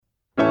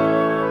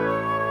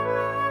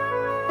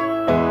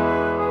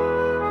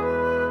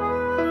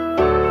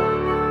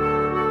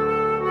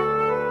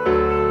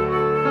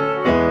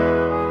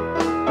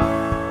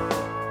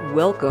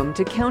Welcome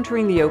to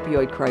Countering the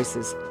Opioid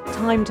Crisis,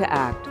 Time to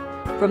Act,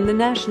 from the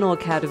National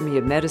Academy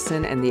of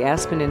Medicine and the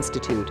Aspen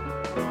Institute.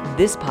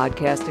 This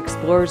podcast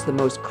explores the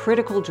most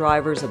critical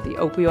drivers of the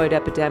opioid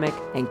epidemic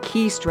and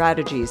key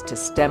strategies to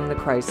stem the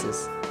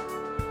crisis.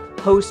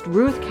 Host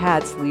Ruth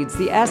Katz leads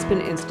the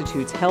Aspen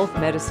Institute's Health,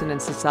 Medicine, and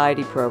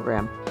Society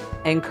program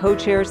and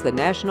co-chairs the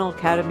National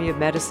Academy of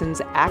Medicine's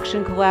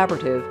Action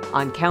Collaborative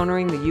on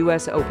countering the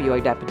U.S.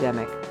 opioid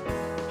epidemic.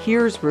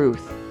 Here's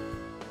Ruth.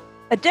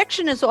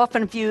 Addiction is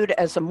often viewed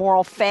as a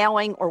moral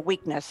failing or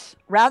weakness,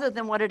 rather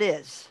than what it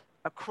is,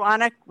 a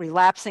chronic,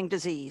 relapsing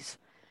disease.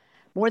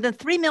 More than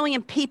 3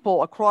 million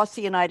people across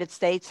the United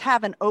States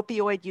have an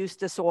opioid use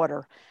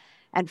disorder,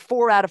 and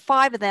 4 out of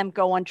 5 of them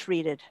go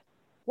untreated.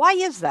 Why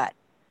is that?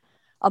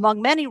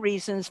 Among many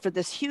reasons for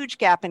this huge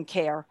gap in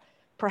care,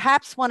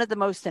 perhaps one of the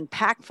most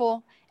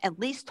impactful and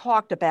least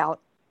talked about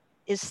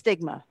is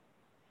stigma.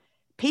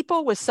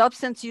 People with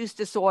substance use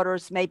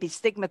disorders may be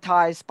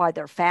stigmatized by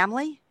their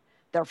family,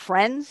 their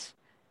friends,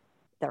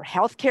 their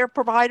healthcare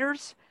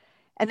providers,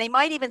 and they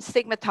might even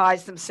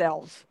stigmatize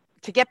themselves.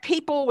 To get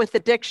people with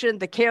addiction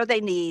the care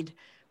they need,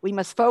 we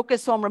must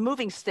focus on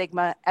removing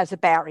stigma as a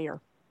barrier.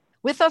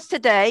 With us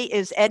today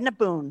is Edna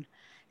Boone,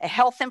 a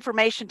health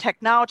information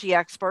technology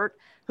expert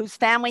whose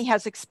family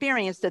has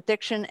experienced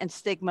addiction and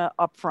stigma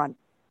upfront,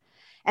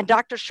 and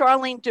Dr.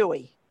 Charlene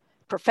Dewey,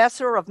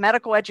 professor of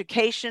medical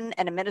education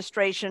and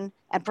administration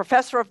and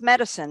professor of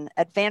medicine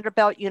at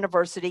Vanderbilt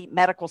University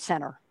Medical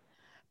Center.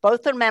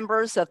 Both are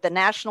members of the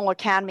National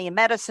Academy of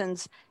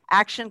Medicine's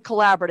Action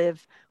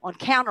Collaborative on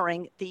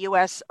countering the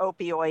U.S.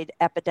 opioid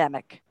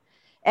epidemic.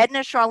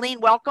 Edna,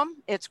 Charlene, welcome.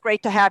 It's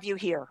great to have you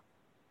here.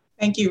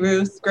 Thank you,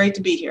 Ruth. Great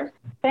to be here.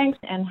 Thanks,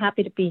 and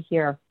happy to be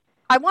here.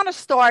 I want to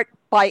start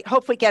by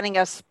hopefully getting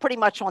us pretty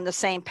much on the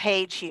same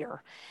page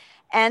here.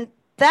 And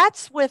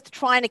that's with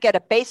trying to get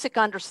a basic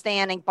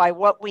understanding by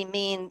what we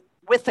mean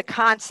with the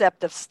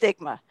concept of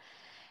stigma.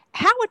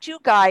 How would you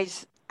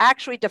guys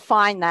actually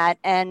define that,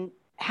 and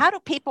how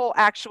do people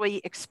actually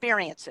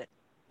experience it?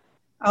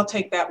 I'll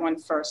take that one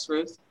first,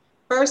 Ruth.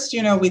 First,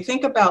 we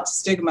think about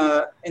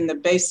stigma in the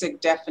basic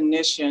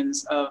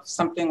definitions of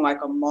something like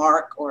a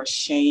mark or a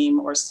shame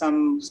or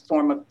some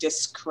form of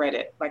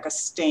discredit, like a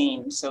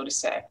stain, so to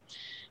say.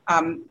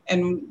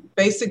 And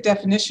basic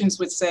definitions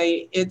would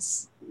say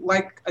it's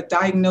like a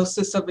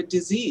diagnosis of a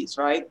disease,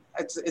 right?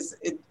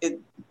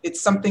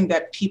 It's something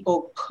that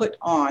people put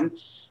on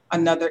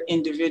another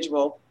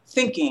individual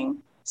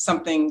thinking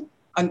something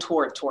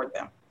untoward toward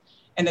them.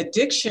 And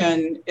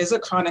addiction is a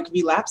chronic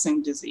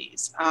relapsing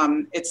disease.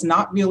 It's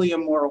not really a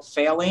moral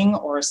failing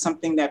or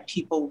something that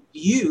people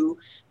view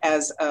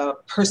as a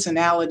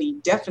personality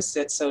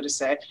deficit, so to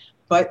say,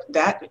 but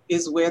that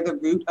is where the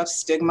root of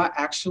stigma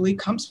actually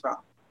comes from.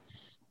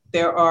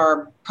 There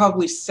are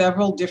probably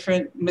several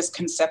different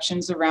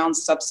misconceptions around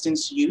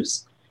substance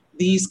use.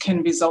 These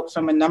can result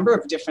from a number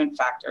of different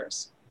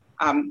factors.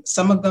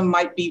 Some of them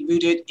might be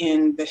rooted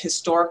in the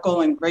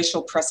historical and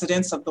racial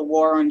precedents of the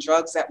war on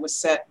drugs that was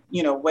set,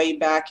 way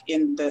back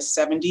in the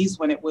 70s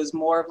when it was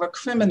more of a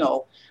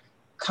criminal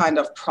kind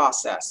of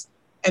process.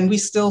 And we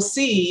still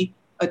see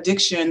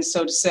addiction,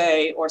 so to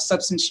say, or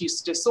substance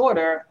use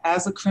disorder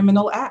as a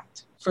criminal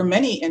act for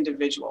many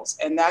individuals,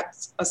 and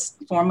that's a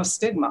form of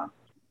stigma.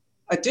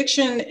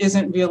 Addiction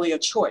isn't really a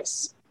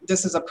choice.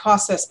 This is a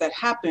process that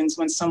happens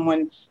when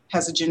someone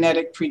has a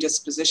genetic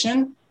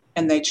predisposition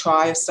and they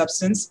try a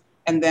substance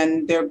and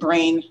then their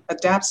brain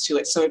adapts to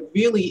it. So it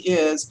really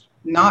is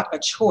not a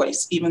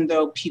choice, even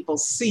though people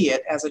see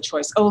it as a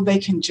choice. Oh, they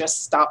can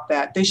just stop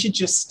that. They should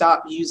just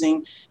stop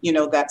using,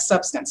 that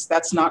substance.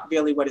 That's not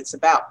really what it's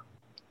about.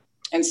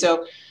 And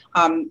so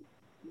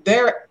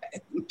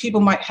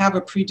people might have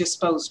a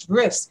predisposed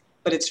risk,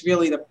 but it's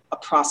really a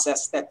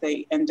process that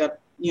they end up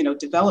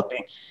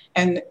developing.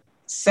 And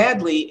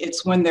sadly,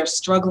 it's when they're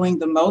struggling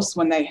the most,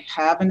 when they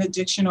have an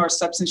addiction or a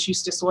substance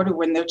use disorder,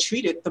 when they're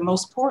treated the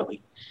most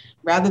poorly.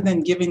 Rather than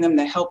giving them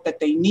the help that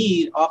they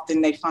need,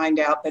 often they find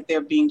out that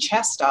they're being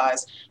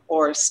chastised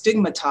or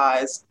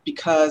stigmatized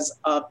because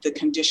of the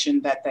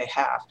condition that they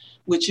have,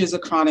 which is a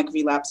chronic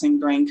relapsing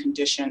brain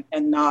condition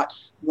and not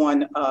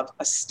one of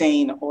a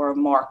stain or a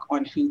mark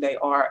on who they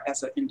are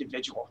as an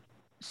individual.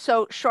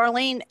 So,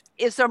 Charlene,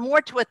 is there more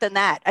to it than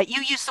that?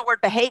 You use the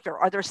word behavior.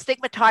 Are there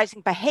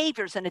stigmatizing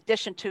behaviors in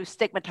addition to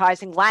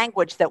stigmatizing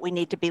language that we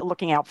need to be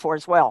looking out for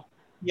as well?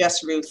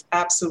 Yes, Ruth,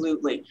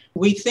 absolutely.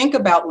 We think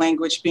about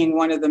language being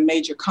one of the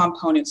major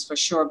components for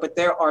sure, but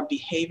there are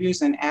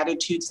behaviors and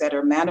attitudes that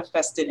are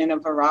manifested in a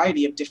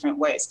variety of different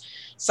ways.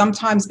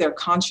 Sometimes they're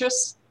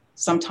conscious,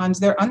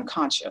 sometimes they're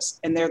unconscious,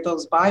 and they're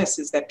those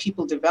biases that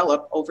people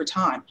develop over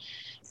time.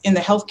 In the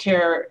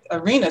healthcare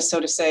arena,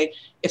 so to say,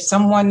 if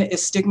someone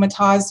is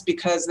stigmatized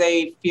because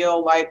they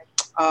feel like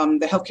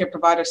the healthcare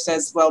provider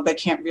says, well, they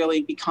can't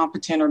really be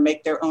competent or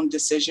make their own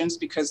decisions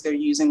because they're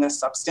using a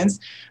substance,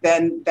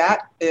 then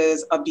that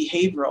is a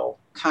behavioral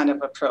kind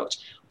of approach.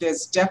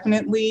 There's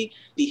definitely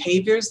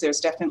behaviors, there's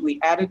definitely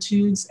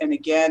attitudes, and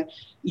again,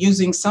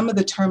 using some of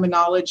the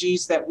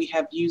terminologies that we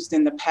have used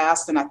in the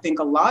past, and I think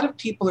a lot of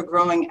people are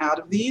growing out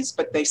of these,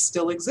 but they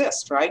still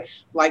exist, right?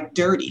 Like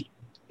dirty,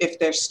 if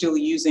they're still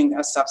using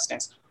a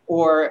substance,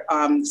 or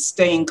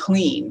staying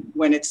clean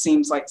when it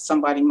seems like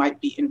somebody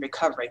might be in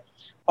recovery.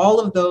 All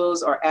of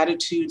those are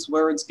attitudes,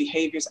 words,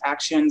 behaviors,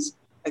 actions,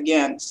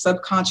 again,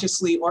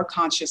 subconsciously or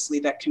consciously,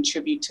 that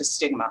contribute to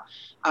stigma,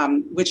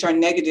 which are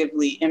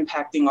negatively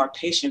impacting our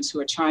patients who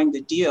are trying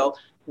to deal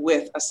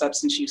with a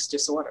substance use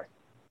disorder.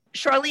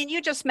 Charlene,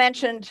 you just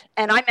mentioned,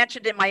 and I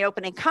mentioned in my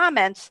opening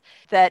comments,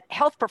 that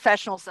health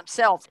professionals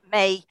themselves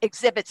may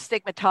exhibit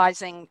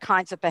stigmatizing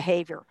kinds of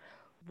behavior.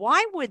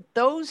 Why would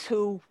those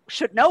who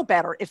should know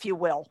better, if you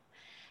will,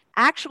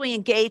 actually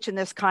engage in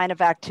this kind of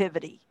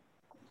activity?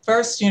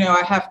 First,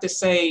 I have to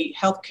say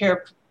healthcare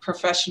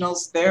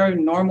professionals, they're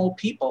normal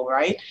people,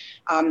 right?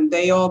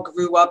 They all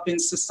grew up in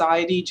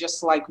society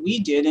just like we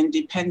did, and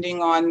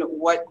depending on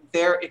what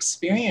their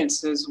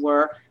experiences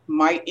were,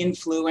 might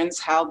influence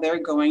how they're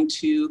going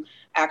to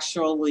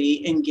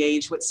actually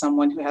engage with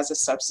someone who has a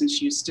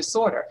substance use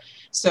disorder.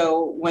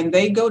 So when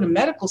they go to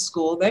medical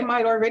school, they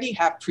might already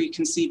have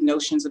preconceived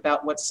notions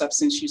about what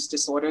substance use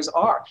disorders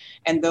are.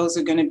 And those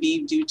are going to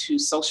be due to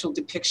social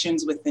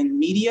depictions within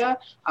media,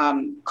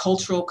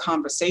 cultural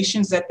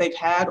conversations that they've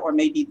had, or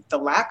maybe the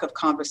lack of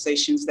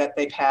conversations that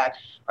they've had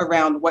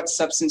around what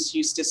substance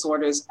use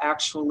disorders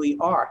actually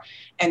are.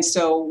 And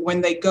so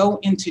when they go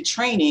into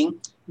training,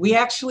 we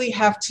actually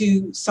have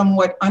to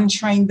somewhat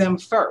untrain them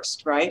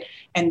first, right?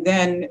 And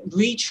then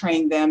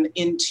retrain them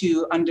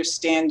into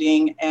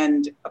understanding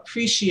and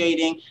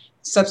appreciating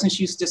substance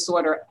use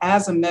disorder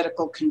as a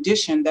medical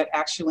condition that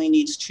actually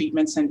needs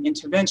treatments and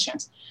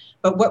interventions.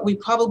 But what we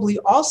probably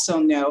also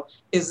know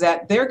is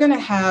that they're going to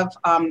have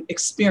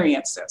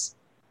experiences.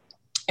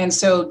 And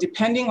so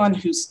depending on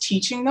who's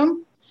teaching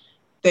them,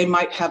 they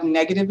might have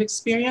negative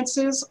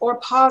experiences or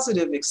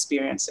positive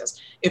experiences.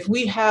 If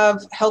we have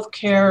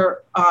healthcare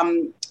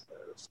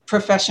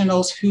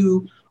professionals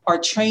who are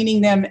training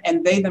them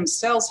and they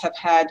themselves have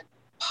had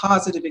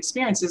positive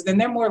experiences, then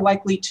they're more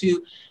likely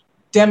to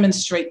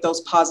demonstrate those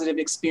positive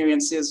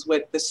experiences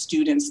with the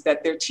students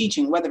that they're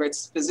teaching, whether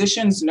it's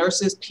physicians,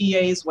 nurses,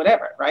 PAs,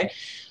 whatever, right?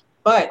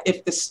 But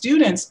if the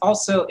students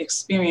also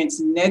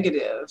experience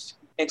negative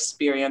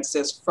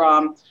experiences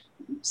from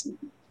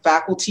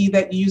faculty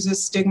that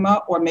uses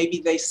stigma, or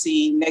maybe they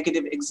see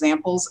negative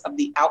examples of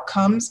the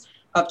outcomes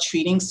of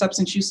treating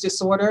substance use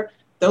disorder,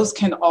 those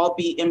can all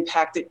be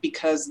impacted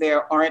because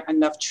there aren't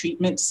enough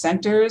treatment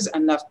centers,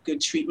 enough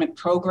good treatment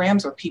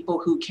programs, or people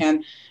who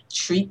can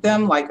treat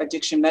them, like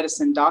addiction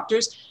medicine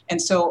doctors. And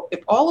so if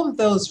all of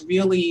those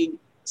really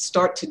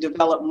start to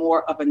develop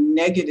more of a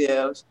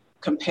negative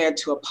compared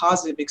to a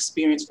positive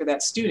experience for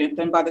that student,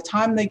 then by the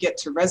time they get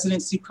to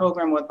residency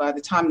program, or by the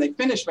time they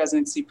finish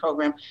residency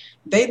program,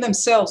 they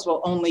themselves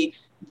will only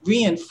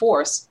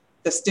reinforce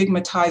the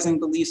stigmatizing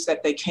beliefs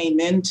that they came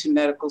into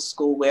medical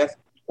school with,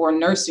 or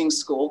nursing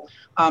school,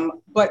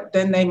 but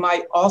then they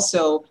might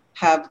also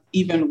have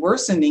even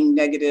worsening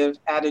negative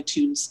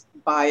attitudes,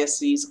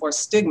 biases, or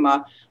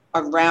stigma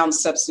around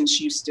substance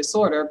use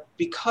disorder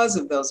because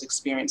of those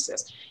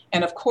experiences.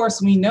 And of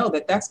course, we know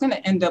that that's going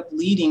to end up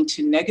leading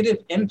to negative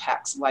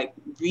impacts like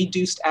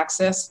reduced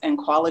access and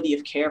quality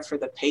of care for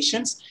the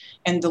patients,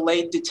 and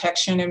delayed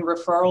detection and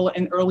referral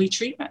and early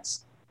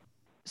treatments.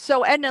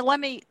 So Edna,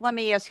 let me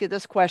ask you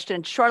this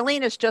question.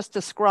 Charlene has just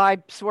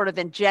described sort of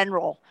in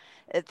general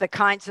the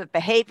kinds of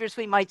behaviors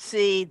we might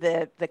see,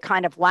 the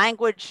kind of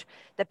language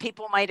that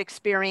people might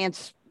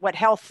experience, what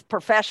health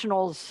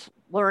professionals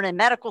learn in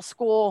medical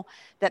school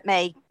that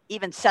may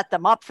even set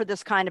them up for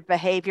this kind of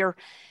behavior.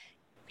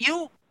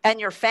 You and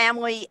your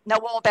family know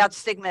all about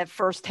stigma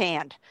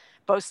firsthand,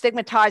 both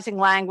stigmatizing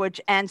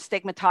language and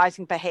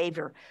stigmatizing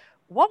behavior.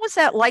 What was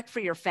that like for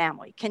your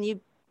family? Can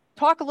you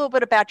talk a little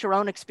bit about your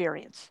own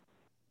experience?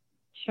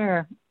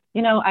 Sure.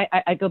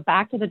 I go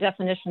back to the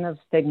definition of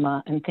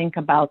stigma and think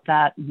about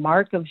that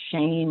mark of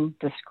shame,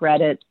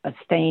 discredit, a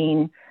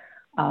stain.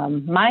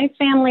 My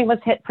family was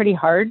hit pretty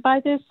hard by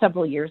this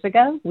several years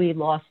ago. We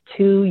lost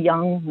 2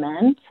 young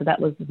men, so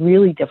that was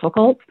really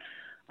difficult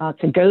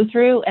to go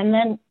through. And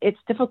then it's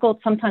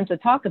difficult sometimes to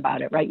talk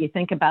about it, right? You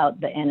think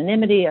about the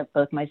anonymity of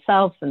both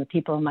myself and the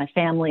people in my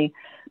family,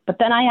 but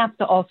then I have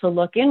to also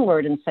look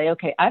inward and say,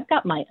 okay, I've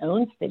got my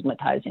own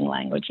stigmatizing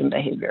language and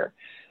behavior.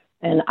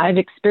 And I've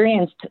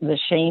experienced the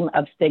shame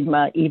of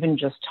stigma even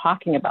just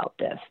talking about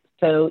this.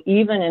 So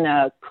even in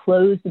a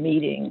closed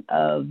meeting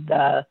of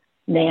the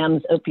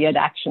NAMS Opioid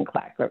Action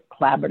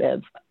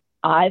Collaborative,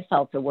 I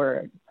felt the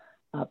word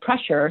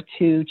pressure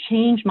to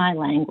change my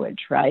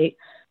language, right?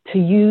 To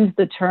use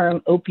the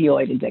term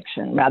opioid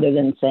addiction rather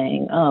than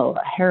saying, oh,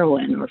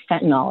 heroin or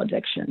fentanyl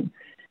addiction.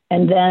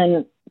 And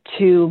then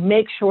to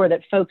make sure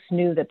that folks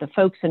knew that the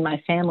folks in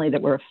my family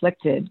that were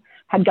afflicted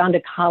had gone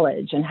to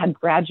college and had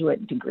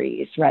graduate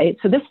degrees, right?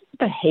 So this is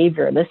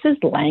behavior, this is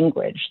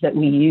language that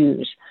we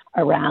use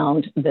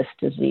around this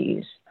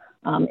disease.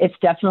 It's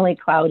definitely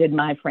clouded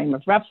my frame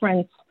of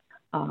reference,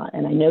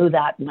 and I know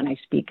that when I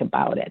speak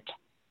about it.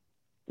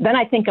 Then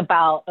I think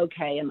about,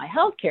 okay, in my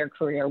healthcare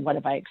career, what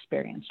have I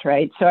experienced,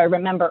 right? So I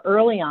remember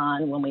early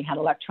on when we had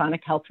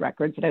electronic health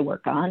records that I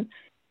work on,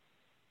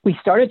 we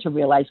started to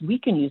realize we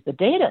can use the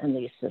data in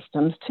these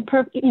systems to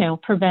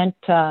prevent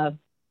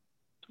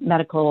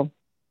medical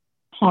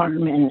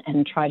harm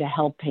and try to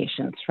help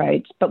patients,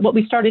 right? But what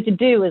we started to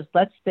do is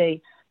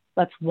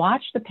let's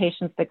watch the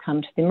patients that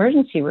come to the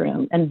emergency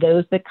room and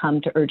those that come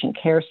to urgent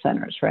care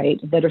centers, right,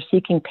 that are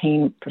seeking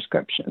pain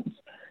prescriptions.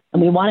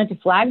 And we wanted to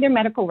flag their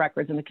medical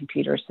records in the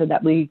computer so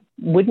that we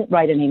wouldn't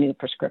write any new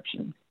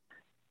prescriptions.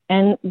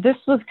 And this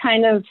was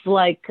kind of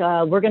like,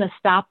 we're going to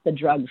stop the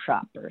drug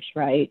shoppers,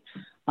 right?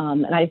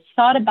 And I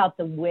thought about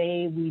the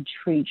way we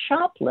treat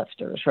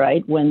shoplifters,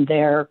 right, when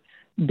they're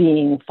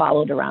being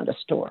followed around a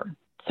store.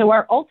 So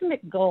our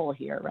ultimate goal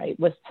here, right,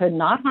 was to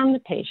not harm the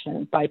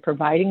patient by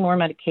providing more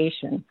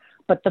medication,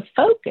 but the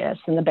focus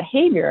and the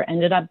behavior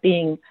ended up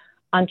being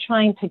on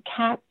trying to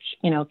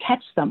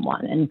catch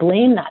someone and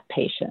blame that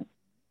patient,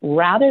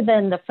 rather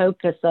than the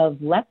focus of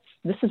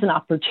this is an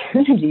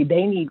opportunity,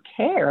 they need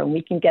care, and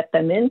we can get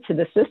them into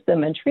the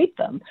system and treat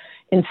them.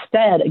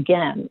 Instead,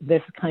 again,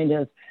 this kind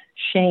of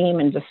shame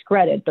and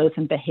discredit, both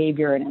in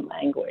behavior and in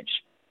language.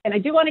 And I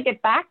do want to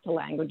get back to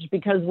language,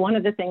 because one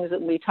of the things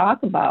that we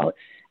talk about,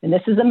 and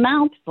this is a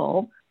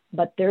mouthful,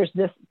 but there's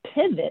this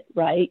pivot,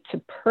 right, to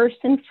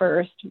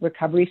person-first,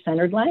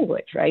 recovery-centered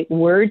language, right?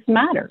 Words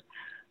matter.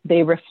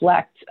 They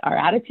reflect our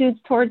attitudes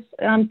towards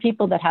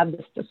people that have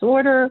this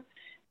disorder.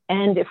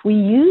 And if we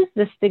use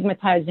this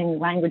stigmatizing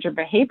language or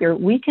behavior,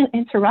 we can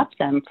interrupt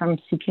them from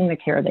seeking the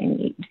care they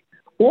need.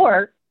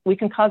 Or we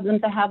can cause them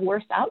to have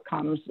worse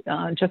outcomes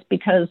just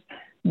because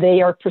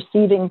they are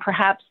perceiving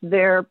perhaps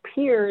their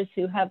peers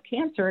who have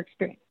cancer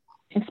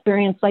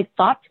experience like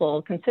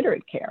thoughtful,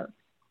 considerate care.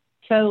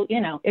 So,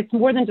 it's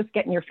more than just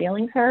getting your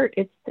feelings hurt.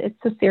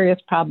 It's a serious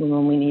problem,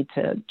 and we need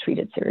to treat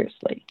it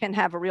seriously. Can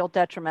have a real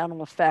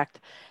detrimental effect.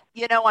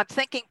 I'm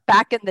thinking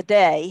back in the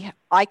day,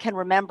 I can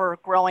remember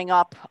growing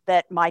up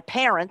that my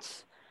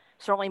parents,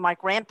 certainly my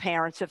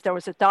grandparents, if there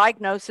was a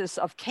diagnosis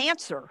of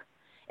cancer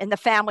in the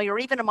family or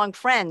even among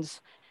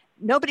friends,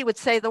 nobody would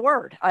say the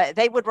word.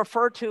 They would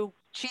refer to,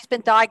 she's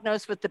been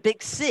diagnosed with the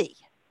big C,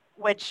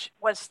 which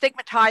was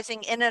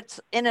stigmatizing in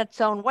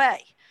its own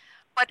way.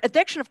 But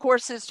addiction, of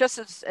course, is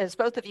just as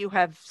both of you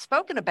have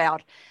spoken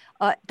about,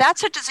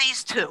 that's a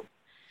disease too.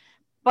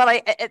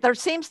 But there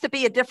seems to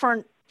be a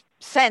different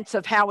sense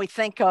of how we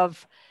think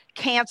of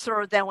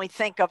cancer than we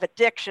think of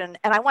addiction.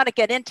 And I want to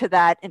get into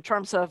that in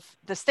terms of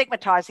the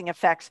stigmatizing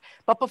effects.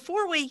 But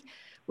before we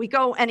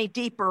go any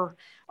deeper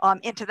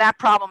into that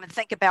problem and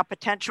think about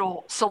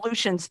potential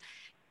solutions,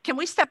 can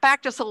we step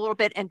back just a little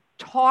bit and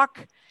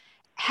talk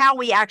how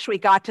we actually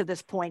got to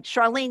this point?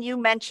 Charlene, you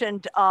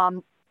mentioned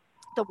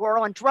the war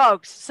on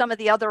drugs, some of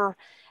the other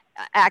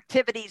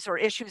activities or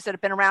issues that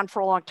have been around for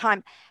a long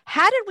time.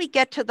 How did we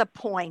get to the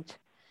point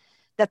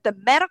that the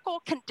medical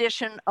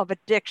condition of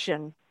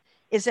addiction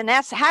has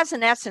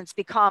in essence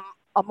become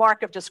a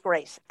mark of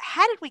disgrace?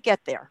 How did we get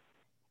there?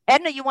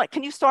 Edna,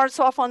 can you start us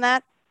off on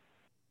that?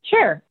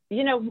 Sure.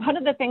 One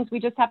of the things we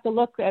just have to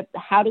look at,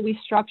 how do we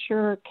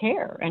structure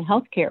care and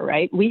healthcare,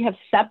 right? We have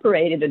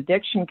separated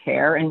addiction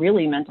care and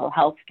really mental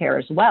health care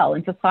as well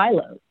into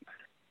silos.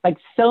 Like,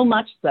 so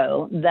much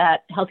so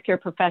that healthcare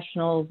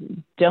professionals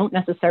don't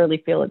necessarily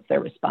feel it's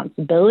their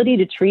responsibility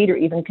to treat or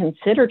even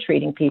consider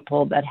treating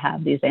people that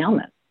have these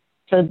ailments.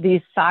 So these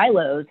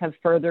silos have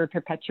further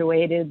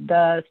perpetuated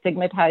the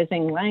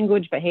stigmatizing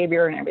language,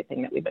 behavior, and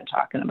everything that we've been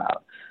talking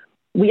about.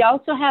 We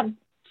also have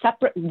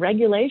separate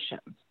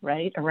regulations,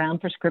 right, around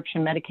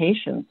prescription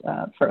medications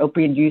for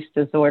opioid use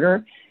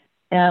disorder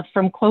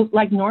from, quote,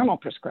 like normal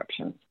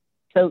prescriptions.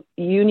 So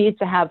you need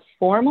to have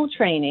formal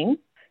training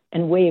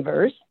and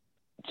waivers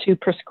to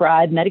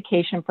prescribe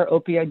medication for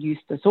opioid use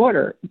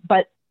disorder,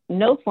 but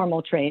no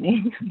formal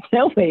training,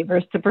 no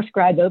waivers to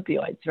prescribe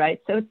opioids, right?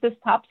 So it's this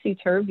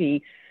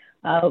topsy-turvy,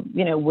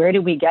 where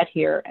do we get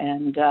here,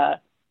 and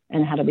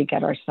how do we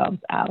get ourselves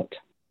out?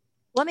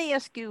 Let me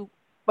ask you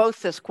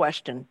both this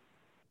question.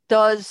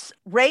 Does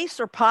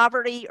race or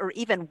poverty or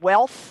even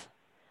wealth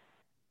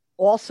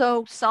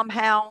also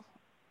somehow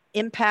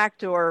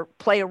impact or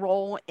play a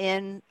role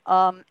in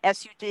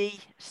SUD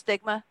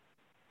stigma?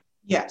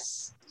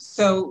 Yes.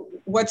 So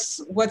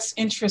what's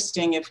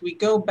interesting, if we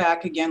go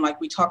back again, like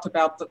we talked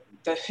about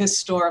the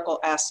historical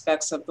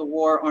aspects of the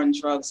war on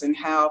drugs and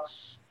how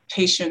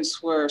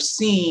patients were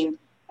seen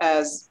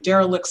as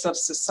derelicts of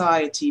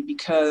society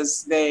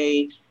because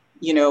they,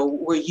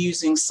 were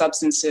using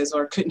substances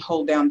or couldn't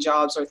hold down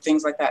jobs or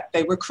things like that.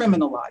 They were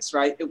criminalized,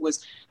 right? It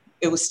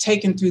was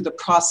taken through the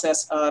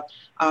process of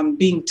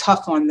being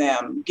tough on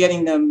them,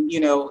 getting them,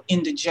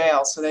 into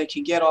jail so they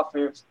could get off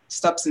their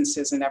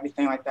substances and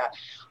everything like that.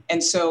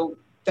 And so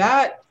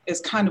that is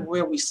kind of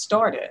where we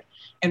started.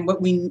 And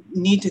what we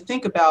need to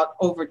think about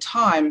over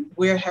time,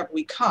 where have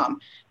we come?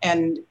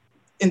 And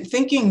in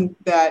thinking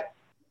that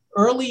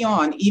early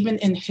on, even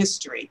in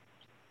history,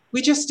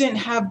 we just didn't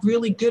have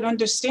really good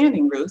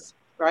understanding, Ruth,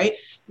 right?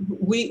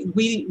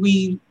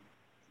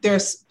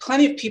 There's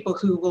plenty of people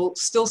who will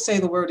still say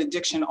the word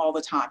addiction all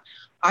the time.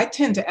 I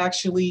tend to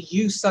actually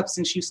use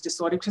substance use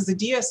disorder because the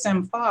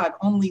DSM-5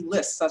 only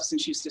lists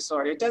substance use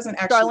disorder. It doesn't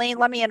actually— Darlene,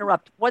 let me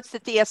interrupt. What's the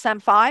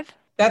DSM-5?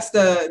 That's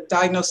the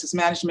diagnosis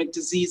management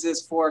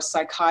diseases for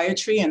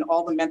psychiatry and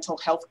all the mental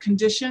health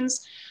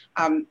conditions,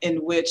 in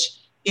which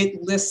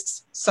it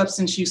lists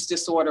substance use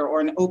disorder or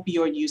an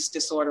opioid use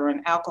disorder or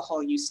an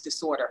alcohol use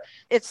disorder.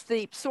 It's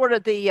the sort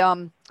of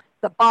the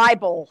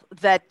Bible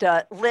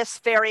that lists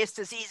various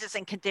diseases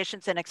and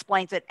conditions and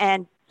explains it.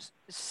 And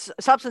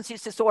substance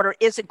use disorder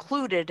is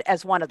included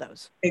as one of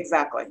those.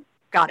 Exactly.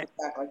 Got it.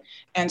 Exactly.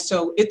 And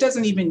so it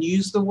doesn't even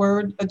use the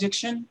word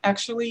addiction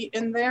actually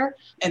in there.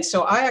 And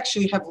so I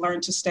actually have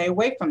learned to stay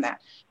away from that.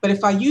 But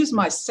if I use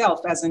myself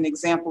as an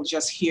example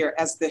just here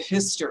as the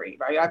history,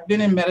 right? I've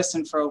been in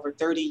medicine for over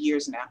 30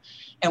 years now.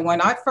 And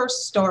when I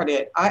first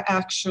started, I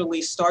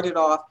actually started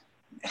off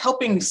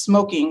helping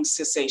smoking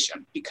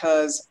cessation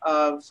because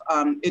of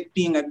it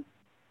being a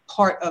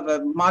part of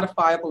a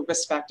modifiable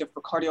risk factor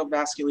for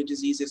cardiovascular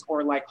diseases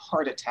or like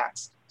heart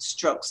attacks,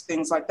 strokes,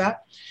 things like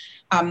that.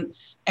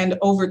 And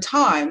over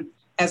time,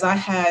 as I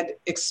had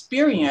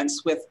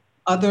experience with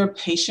other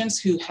patients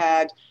who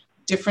had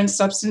different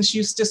substance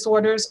use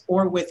disorders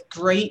or with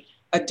great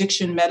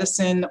addiction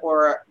medicine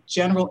or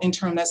general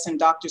internal medicine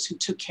doctors who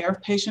took care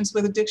of patients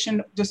with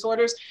addiction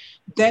disorders,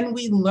 then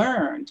we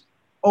learned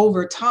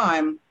over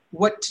time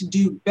what to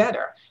do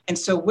better. And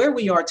so where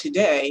we are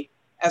today,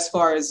 as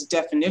far as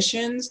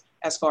definitions,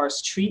 as far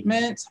as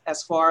treatment,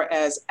 as far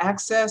as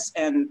access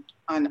and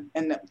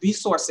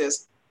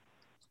resources,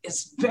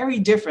 is very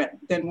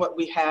different than what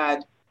we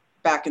had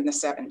back in the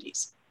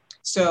 70s.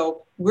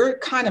 So we're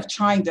kind of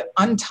trying to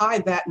untie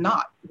that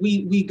knot.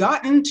 We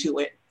got into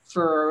it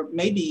for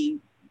maybe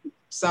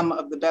some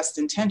of the best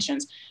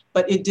intentions,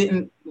 but it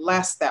didn't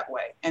last that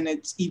way, and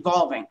it's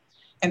evolving.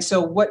 And so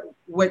what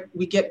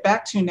we get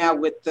back to now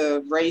with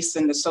the race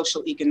and the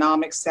social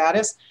economic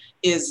status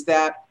is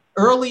that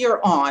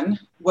earlier on,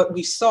 what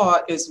we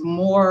saw is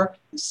more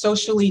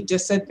socially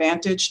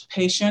disadvantaged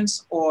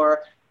patients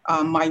or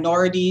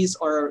minorities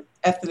or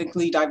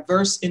ethnically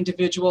diverse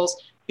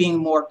individuals being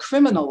more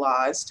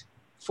criminalized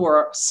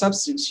for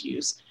substance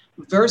use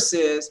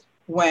versus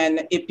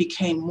when it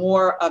became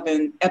more of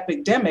an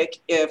epidemic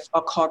if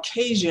a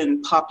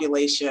Caucasian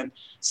population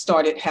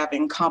started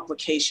having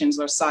complications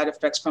or side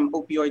effects from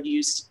opioid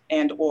use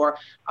and or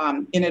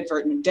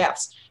inadvertent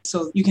deaths.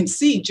 So you can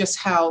see just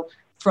how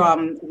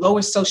from lower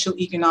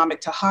socioeconomic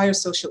to higher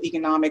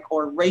socioeconomic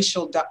or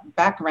racial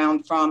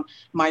background from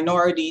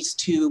minorities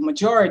to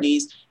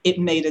majorities, it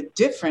made a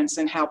difference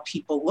in how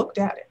people looked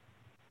at it.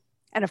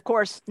 And of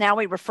course, now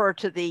we refer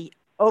to the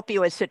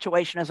opioid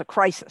situation as a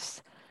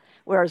crisis,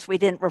 whereas we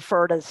didn't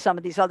refer to some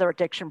of these other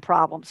addiction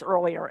problems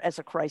earlier as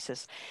a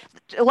crisis.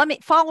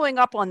 Following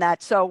up on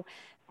that, so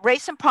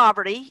race and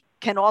poverty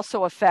can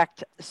also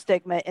affect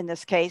stigma in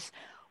this case.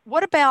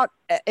 What about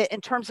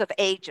in terms of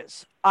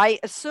ages? I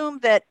assume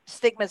that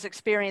stigma is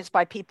experienced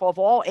by people of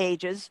all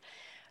ages,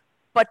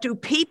 but do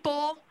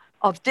people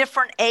of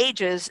different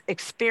ages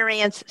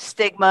experience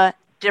stigma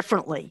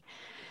differently?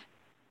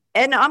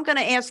 And I'm going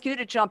to ask you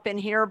to jump in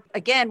here,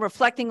 again,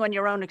 reflecting on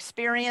your own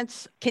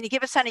experience. Can you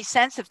give us any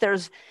sense if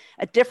there's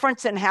a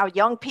difference in how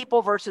young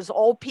people versus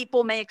old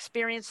people may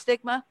experience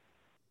stigma?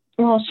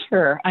 Well,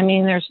 sure. I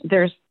mean,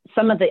 there's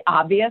some of the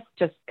obvious,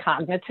 just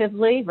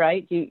cognitively,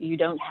 right? You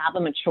don't have a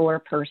mature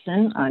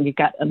person. You've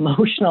got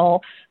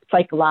emotional,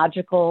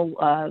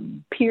 psychological,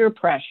 peer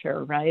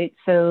pressure, right?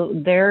 So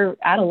their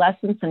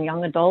adolescents and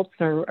young adults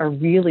are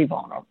really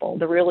vulnerable.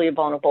 They're really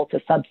vulnerable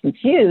to substance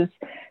use.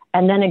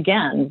 And then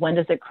again, when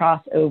does it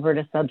cross over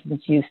to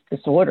substance use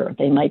disorder?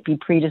 They might be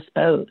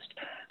predisposed,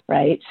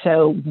 right?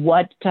 So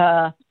what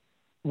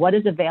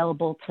is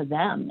available to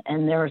them?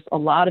 And there's a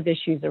lot of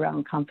issues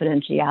around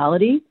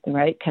confidentiality,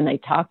 right? Can they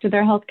talk to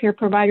their healthcare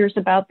providers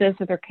about this,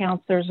 or their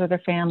counselors, or their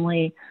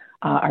family?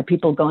 Are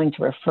people going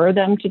to refer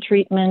them to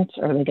treatment?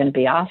 Are they going to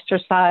be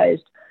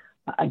ostracized?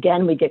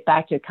 Again, we get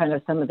back to kind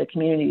of some of the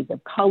communities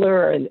of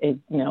color. Are we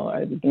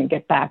going to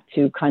get back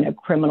to kind of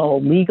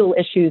criminal legal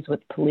issues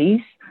with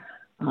police?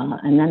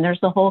 And then there's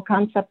the whole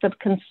concept of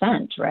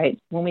consent, right?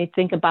 When we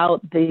think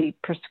about the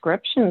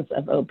prescriptions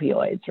of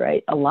opioids,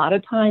 right? A lot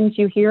of times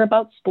you hear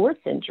about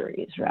sports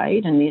injuries,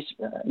 right? And these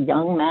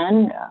young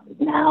men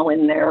now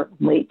in their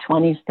late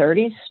 20s,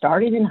 30s,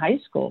 started in high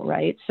school,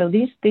 right? So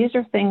these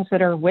are things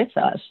that are with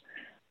us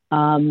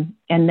and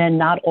then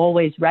not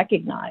always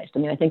recognized. I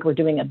mean, I think we're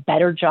doing a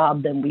better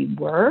job than we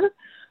were,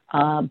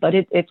 but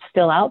it's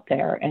still out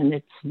there, and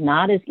it's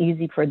not as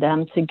easy for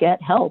them to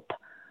get help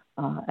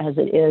as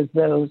it is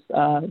those,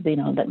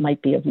 that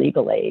might be of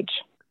legal age.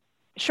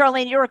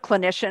 Charlene, you're a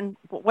clinician.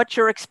 What's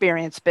your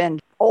experience been,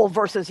 old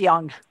versus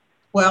young?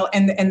 Well,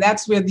 and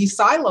that's where these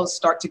silos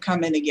start to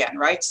come in again,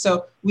 right?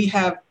 So we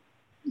have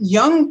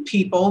young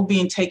people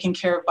being taken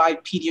care of by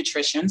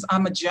pediatricians.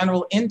 I'm a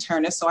general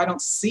internist, so I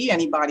don't see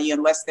anybody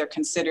unless they're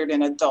considered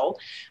an adult.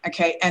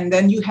 Okay. And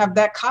then you have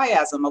that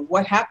chiasm of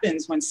what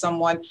happens when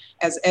someone,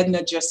 as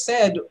Edna just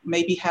said,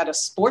 maybe had a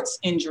sports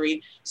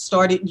injury,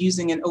 started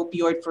using an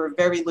opioid for a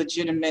very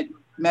legitimate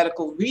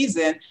medical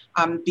reason,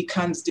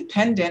 becomes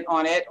dependent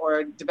on it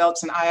or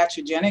develops an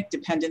iatrogenic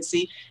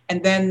dependency,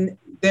 and then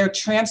they're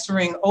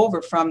transferring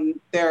over from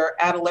their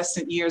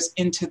adolescent years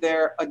into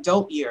their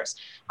adult years.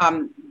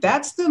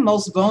 That's the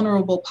most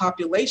vulnerable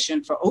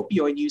population for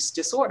opioid use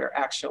disorder,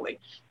 actually,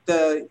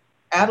 the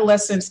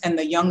adolescents and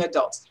the young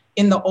adults.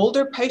 In the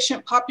older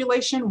patient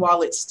population,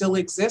 while it still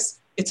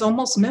exists, it's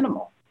almost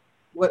minimal.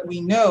 What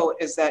we know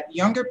is that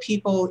younger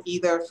people,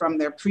 either from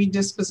their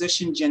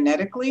predisposition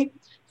genetically,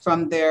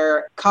 from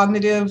their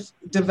cognitive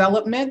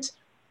development,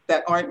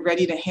 that aren't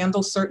ready to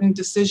handle certain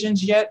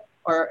decisions yet,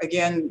 or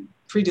again,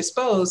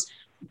 predisposed,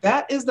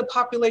 that is the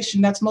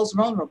population that's most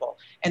vulnerable.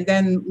 And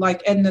then,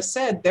 like Edna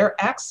said, their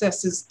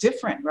access is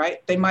different,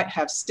 right? They might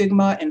have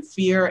stigma and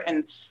fear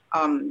and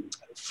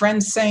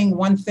friends saying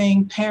one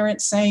thing,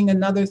 parents saying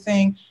another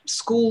thing,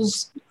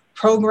 schools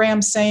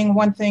programs saying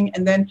one thing,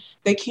 and then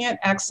they can't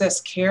access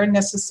care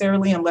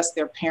necessarily unless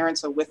their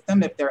parents are with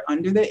them if they're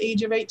under the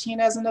age of 18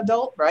 as an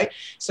adult, right?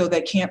 So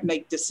they can't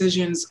make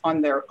decisions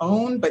on their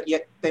own, but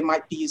yet they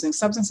might be using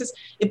substances.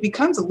 It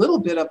becomes a little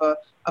bit of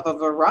a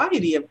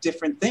variety of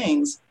different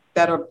things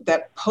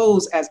that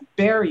pose as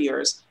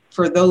barriers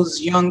for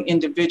those young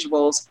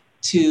individuals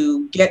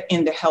to get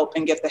into help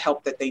and get the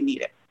help that they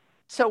needed.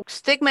 So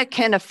stigma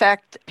can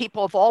affect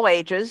people of all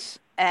ages,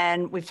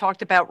 and we've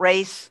talked about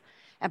race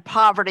and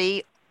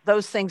poverty.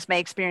 Those things may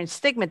experience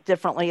stigma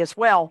differently as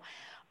well.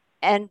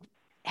 And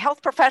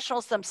health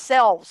professionals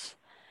themselves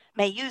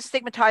may use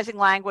stigmatizing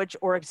language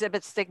or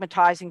exhibit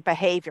stigmatizing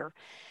behavior.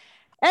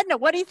 Edna,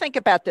 what do you think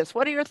about this?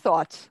 What are your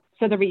thoughts?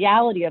 So the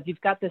reality of,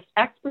 you've got this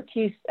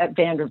expertise at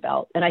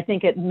Vanderbilt, and I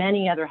think at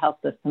many other health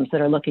systems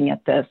that are looking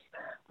at this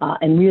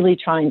and really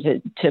trying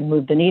to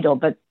move the needle.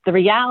 But the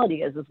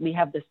reality is we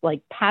have this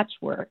like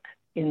patchwork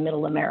in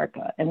middle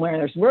America, and where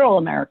there's rural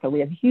America, we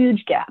have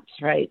huge gaps,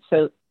 right?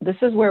 So this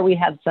is where we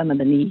have some of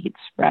the needs,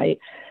 right?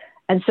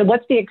 And so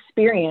what's the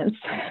experience,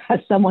 as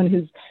someone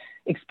who's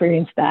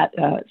experienced that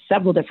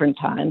several different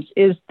times,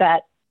 is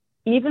that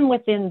even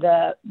within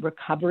the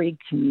recovery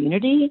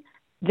community,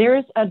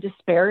 there's a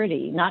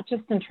disparity, not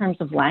just in terms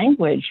of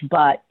language,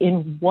 but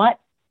in what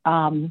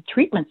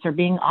treatments are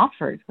being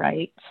offered,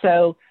 right?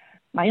 So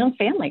my own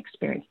family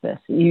experienced this.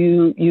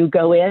 You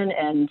go in,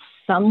 and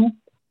some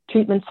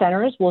treatment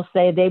centers will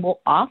say they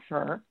will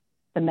offer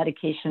the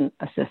medication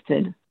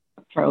assisted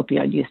for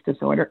opioid use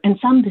disorder, and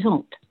some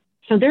don't.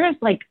 So there is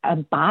like a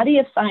body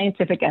of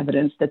scientific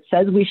evidence that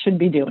says we should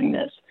be doing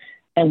this.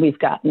 And we've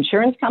got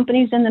insurance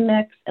companies in the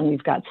mix, and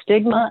we've got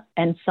stigma,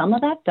 and some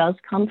of that does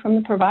come from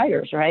the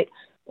providers, right?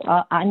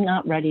 I'm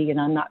not ready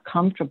and I'm not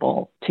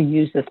comfortable to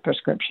use this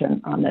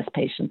prescription on this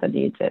patient that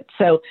needs it.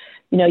 So,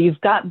 you've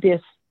got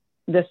this,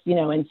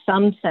 in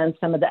some sense,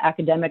 some of the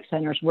academic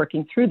centers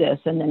working through this,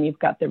 and then you've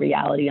got the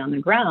reality on the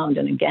ground.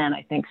 And again,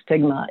 I think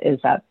stigma is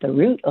at the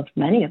root of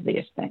many of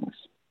these things.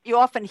 You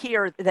often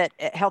hear that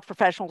health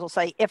professionals will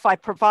say, if I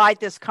provide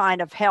this kind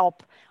of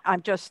help,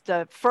 I'm just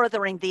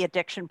furthering the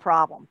addiction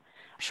problem.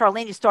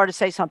 Charlene, you started to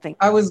say something.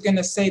 I was going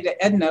to say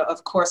to Edna,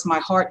 of course, my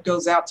heart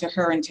goes out to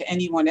her and to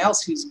anyone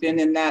else who's been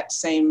in that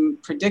same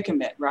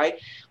predicament, right?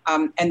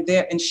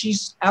 And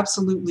she's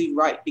absolutely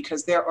right,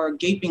 because there are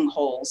gaping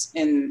holes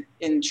in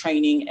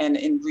training and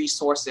in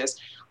resources.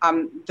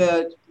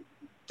 The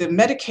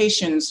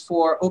medications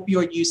for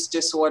opioid use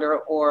disorder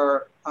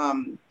or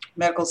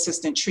medical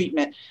assistant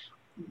treatment,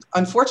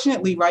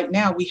 unfortunately, right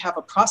now, we have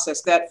a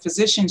process that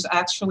physicians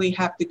actually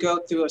have to go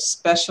through a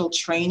special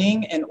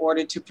training in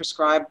order to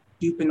prescribe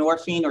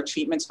buprenorphine or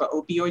treatments for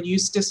opioid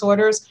use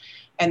disorders.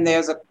 And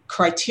there's a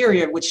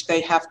criteria which they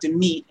have to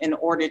meet in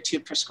order to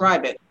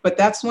prescribe it. But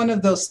that's one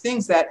of those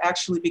things that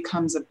actually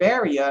becomes a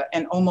barrier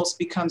and almost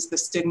becomes the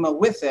stigma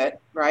with it,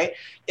 right?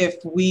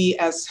 If we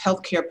as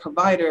healthcare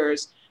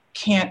providers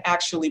can't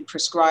actually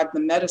prescribe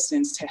the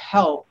medicines to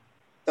help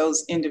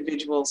those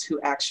individuals who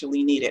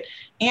actually need it,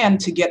 and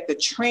to get the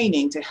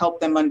training to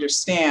help them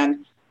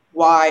understand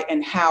why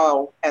and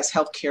how, as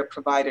healthcare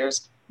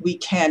providers, we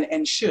can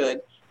and should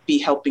be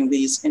helping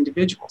these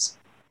individuals.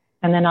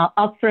 And then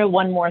I'll throw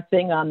one more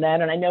thing on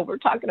that. And I know we're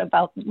talking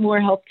about more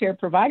healthcare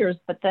providers,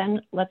 but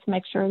then let's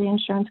make sure the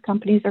insurance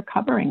companies are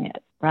covering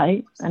it,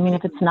 right? I mean,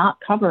 if it's not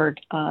covered,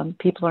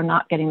 people are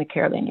not getting the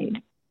care they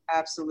need.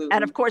 Absolutely.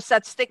 And of course,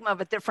 that's stigma of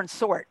a different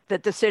sort, the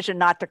decision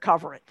not to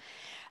cover it.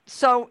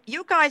 So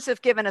you guys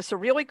have given us a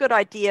really good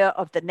idea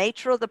of the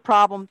nature of the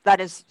problem, that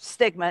is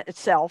stigma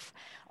itself,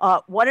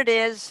 what it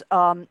is,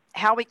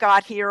 how we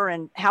got here,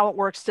 and how it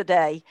works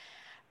today.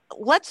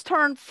 Let's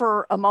turn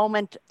for a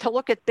moment to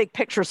look at big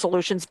picture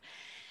solutions.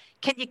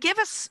 Can you give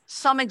us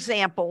some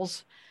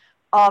examples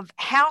of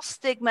how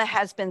stigma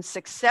has been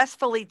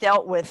successfully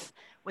dealt with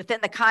within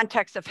the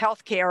context of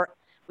healthcare?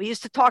 We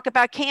used to talk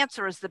about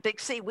cancer as the big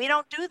C. We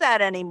don't do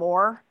that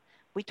anymore.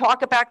 We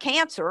talk about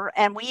cancer,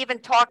 and we even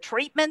talk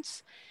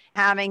treatments,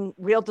 having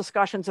real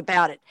discussions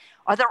about it.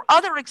 Are there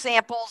other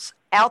examples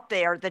out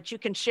there that you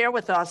can share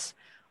with us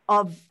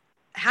of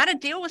how to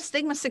deal with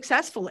stigma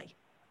successfully?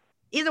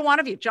 Either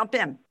one of you, jump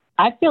in.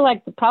 I feel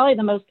like probably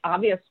the most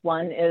obvious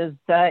one is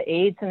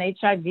AIDS and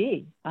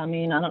HIV. I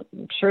mean, I'm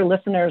sure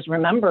listeners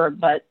remember,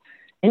 but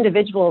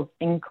individuals,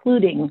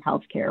 including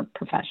healthcare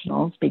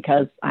professionals,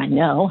 because I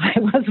know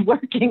I was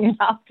working in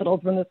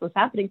hospitals when this was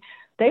happening,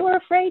 they were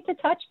afraid to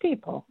touch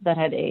people that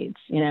had AIDS,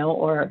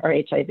 or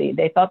HIV.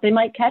 They thought they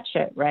might catch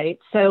it, right?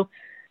 So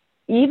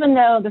even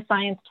though the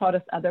science taught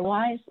us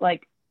otherwise,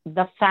 like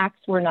the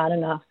facts were not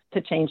enough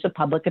to change the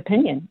public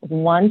opinion.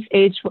 Once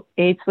AIDS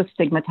was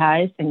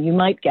stigmatized, and you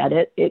might get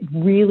it, it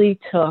really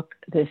took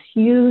this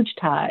huge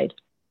tide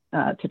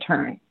to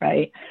turn,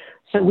 right?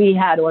 So we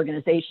had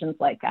organizations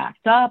like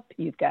ACT UP.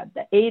 You've got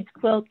the AIDS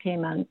quilt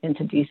came on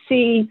into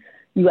DC.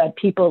 You had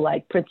people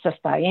like Princess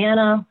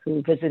Diana,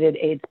 who visited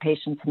AIDS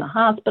patients in the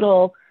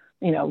hospital.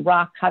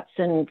 Rock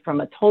Hudson,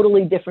 from a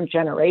totally different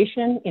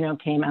generation,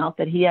 came out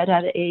that he had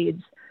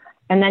AIDS.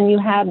 And then you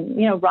had,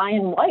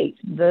 Ryan White,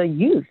 the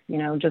youth,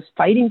 just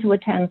fighting to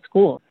attend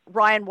school.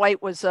 Ryan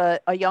White was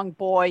a young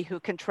boy who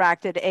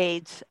contracted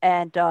AIDS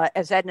and,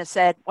 as Edna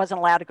said,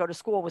 wasn't allowed to go to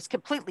school, was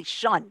completely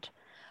shunned,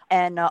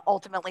 and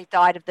ultimately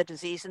died of the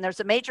disease. And there's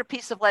a major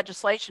piece of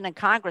legislation in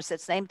Congress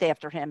that's named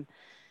after him.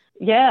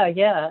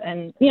 Yeah.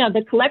 And,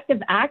 the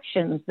collective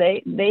actions,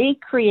 they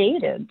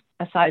created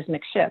a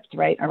seismic shift,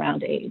 right,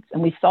 around AIDS.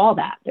 And we saw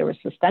that. There was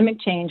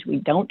systemic change. We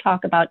don't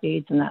talk about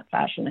AIDS in that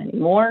fashion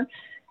anymore.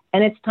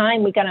 And it's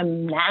time we got to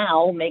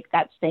now make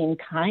that same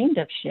kind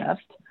of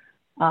shift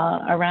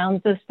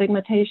around the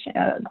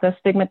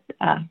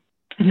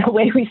the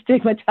way we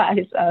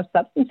stigmatize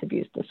substance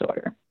abuse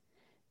disorder.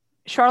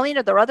 Charlene,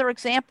 are there other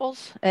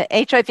examples?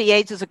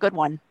 HIV/AIDS is a good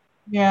one.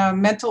 Yeah,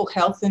 mental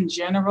health in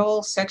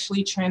general,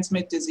 sexually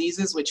transmitted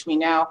diseases, which we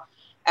now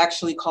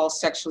actually call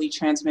sexually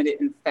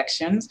transmitted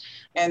infections.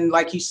 And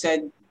like you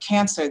said,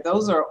 cancer,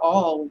 those are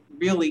all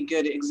really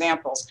good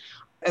examples.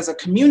 As a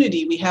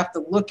community, we have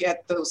to look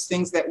at those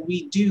things that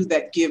we do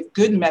that give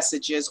good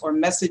messages or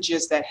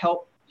messages that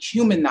help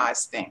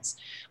humanize things,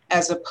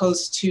 as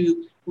opposed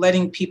to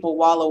letting people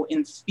wallow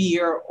in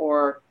fear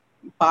or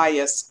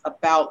bias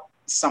about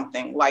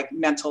something like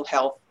mental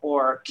health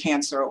or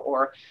cancer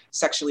or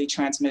sexually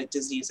transmitted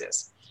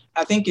diseases.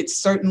 I think it's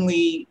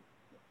certainly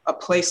a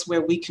place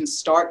where we can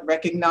start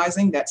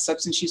recognizing that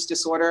substance use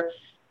disorder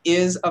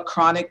is a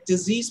chronic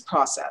disease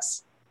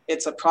process.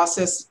 It's a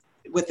process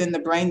within the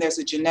brain. There's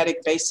a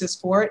genetic basis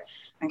for it.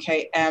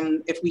 Okay.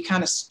 And if we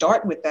kind of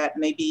start with that,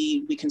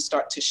 maybe we can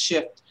start to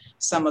shift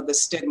some of the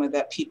stigma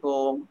that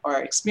people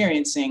are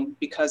experiencing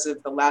because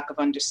of the lack of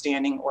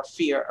understanding or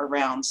fear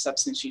around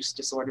substance use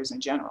disorders in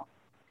general.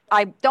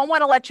 I don't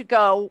want to let you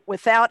go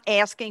without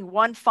asking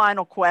one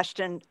final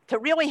question to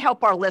really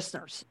help our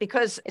listeners,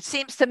 because it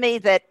seems to me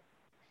that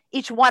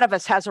each one of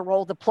us has a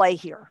role to play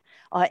here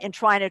in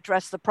trying to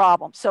address the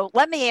problem. So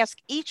let me ask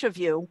each of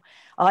you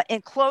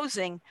in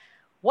closing,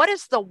 what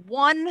is the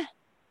one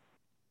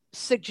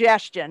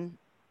suggestion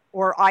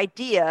or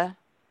idea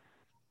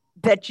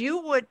that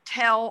you would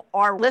tell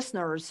our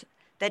listeners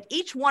that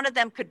each one of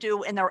them could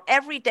do in their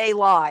everyday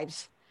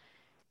lives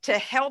to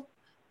help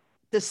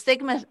the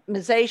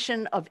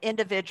stigmatization of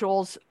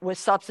individuals with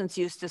substance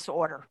use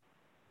disorder?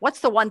 What's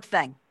the one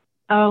thing?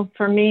 Oh,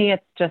 for me,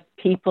 it's just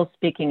people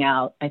speaking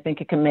out. I think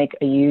it can make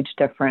a huge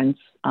difference.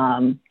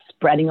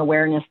 Spreading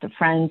awareness to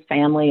friends,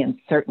 family, and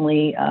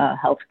certainly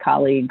health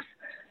colleagues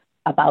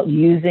about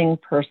using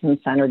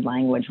person-centered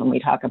language when we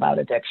talk about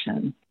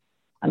addiction.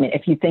 I mean,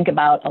 if you think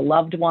about a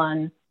loved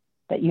one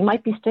that you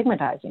might be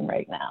stigmatizing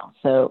right now.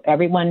 So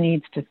everyone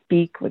needs to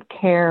speak with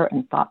care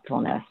and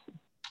thoughtfulness.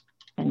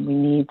 And we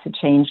need to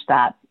change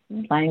that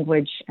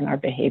language and our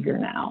behavior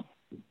now.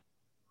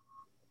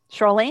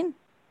 Charlene?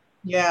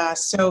 Yeah,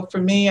 so for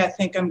me, I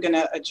think I'm going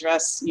to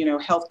address,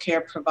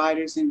 healthcare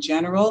providers in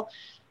general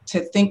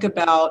to think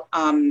about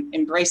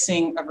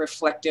embracing a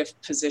reflective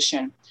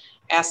position,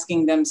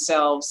 asking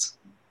themselves,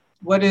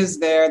 what is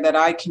there that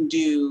I can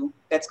do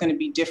that's going to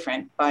be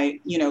different by,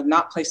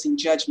 not placing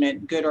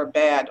judgment, good or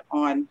bad,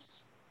 on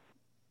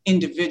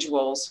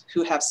individuals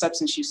who have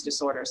substance use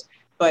disorders,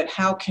 but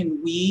how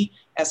can we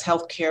as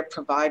healthcare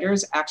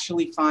providers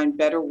actually find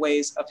better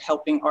ways of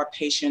helping our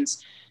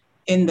patients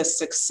in the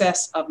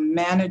success of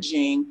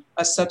managing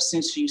a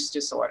substance use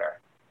disorder,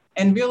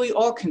 and really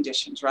all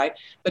conditions, right?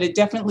 But it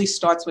definitely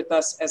starts with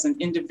us as an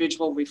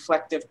individual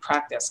reflective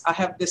practice. I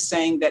have this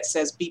saying that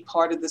says, be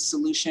part of the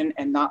solution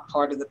and not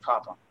part of the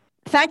problem.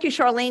 Thank you,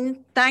 Charlene.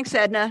 Thanks,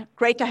 Edna.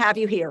 Great to have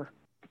you here.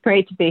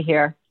 Great to be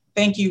here.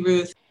 Thank you,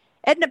 Ruth.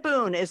 Edna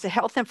Boone is a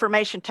health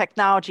information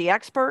technology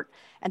expert,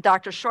 and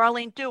Dr.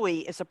 Charlene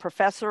Dewey is a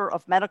professor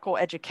of medical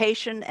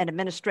education and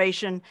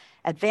administration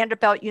at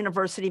Vanderbilt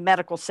University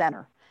Medical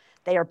Center.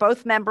 They are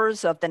both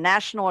members of the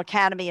National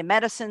Academy of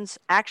Medicine's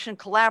Action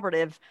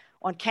Collaborative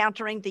on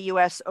Countering the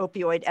U.S.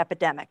 Opioid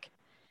Epidemic.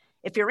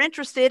 If you're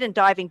interested in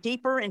diving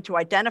deeper into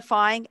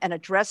identifying and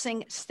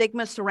addressing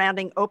stigma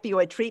surrounding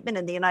opioid treatment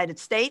in the United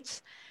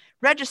States,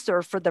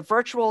 register for the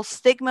virtual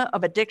Stigma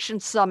of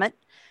Addiction Summit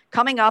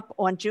coming up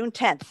on June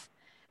 10th.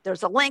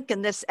 There's a link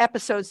in this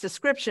episode's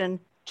description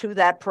to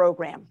that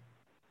program.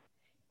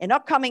 In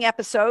upcoming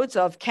episodes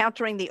of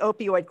Countering the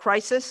Opioid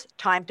Crisis,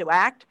 Time to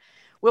Act,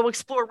 we'll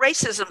explore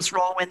racism's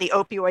role in the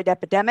opioid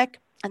epidemic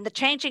and the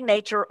changing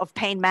nature of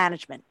pain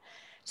management.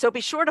 So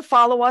be sure to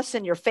follow us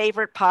in your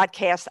favorite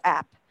podcast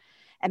app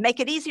and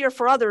make it easier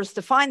for others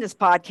to find this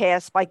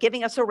podcast by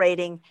giving us a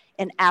rating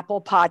in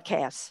Apple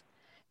Podcasts.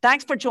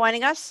 Thanks for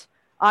joining us.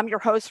 I'm your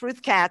host,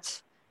 Ruth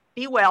Katz.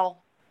 Be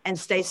well and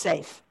stay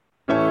safe.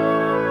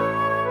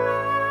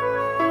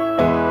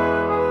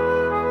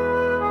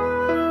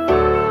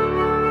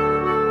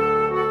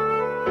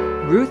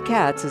 Ruth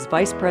Katz is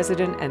Vice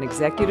President and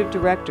Executive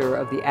Director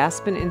of the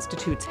Aspen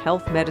Institute's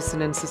Health,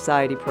 Medicine, and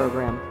Society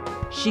program.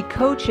 She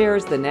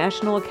co-chairs the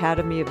National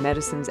Academy of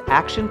Medicine's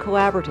Action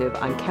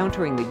Collaborative on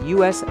countering the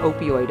U.S.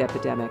 opioid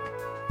epidemic.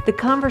 The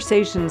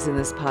conversations in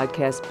this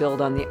podcast build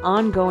on the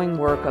ongoing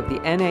work of the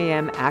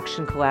NAM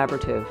Action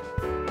Collaborative.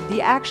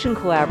 The Action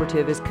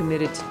Collaborative is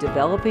committed to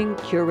developing,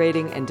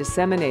 curating, and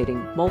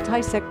disseminating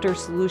multi-sector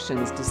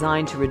solutions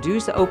designed to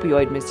reduce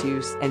opioid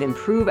misuse and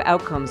improve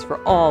outcomes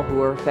for all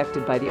who are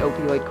affected by the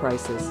opioid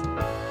crisis.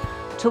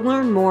 To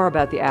learn more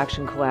about the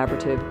Action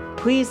Collaborative,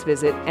 please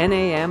visit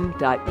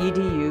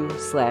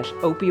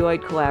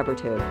nam.edu/opioid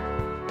collaborative.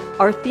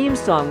 Our theme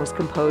song was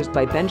composed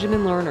by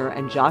Benjamin Lerner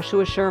and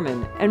Joshua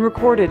Sherman and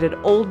recorded at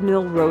Old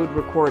Mill Road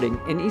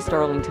Recording in East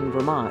Arlington,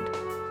 Vermont.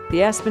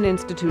 The Aspen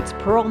Institute's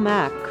Pearl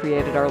Mack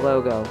created our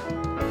logo.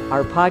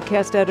 Our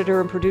podcast editor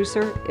and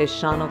producer is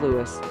Shauna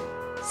Lewis.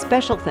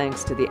 Special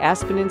thanks to the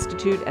Aspen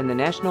Institute and the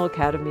National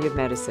Academy of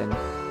Medicine.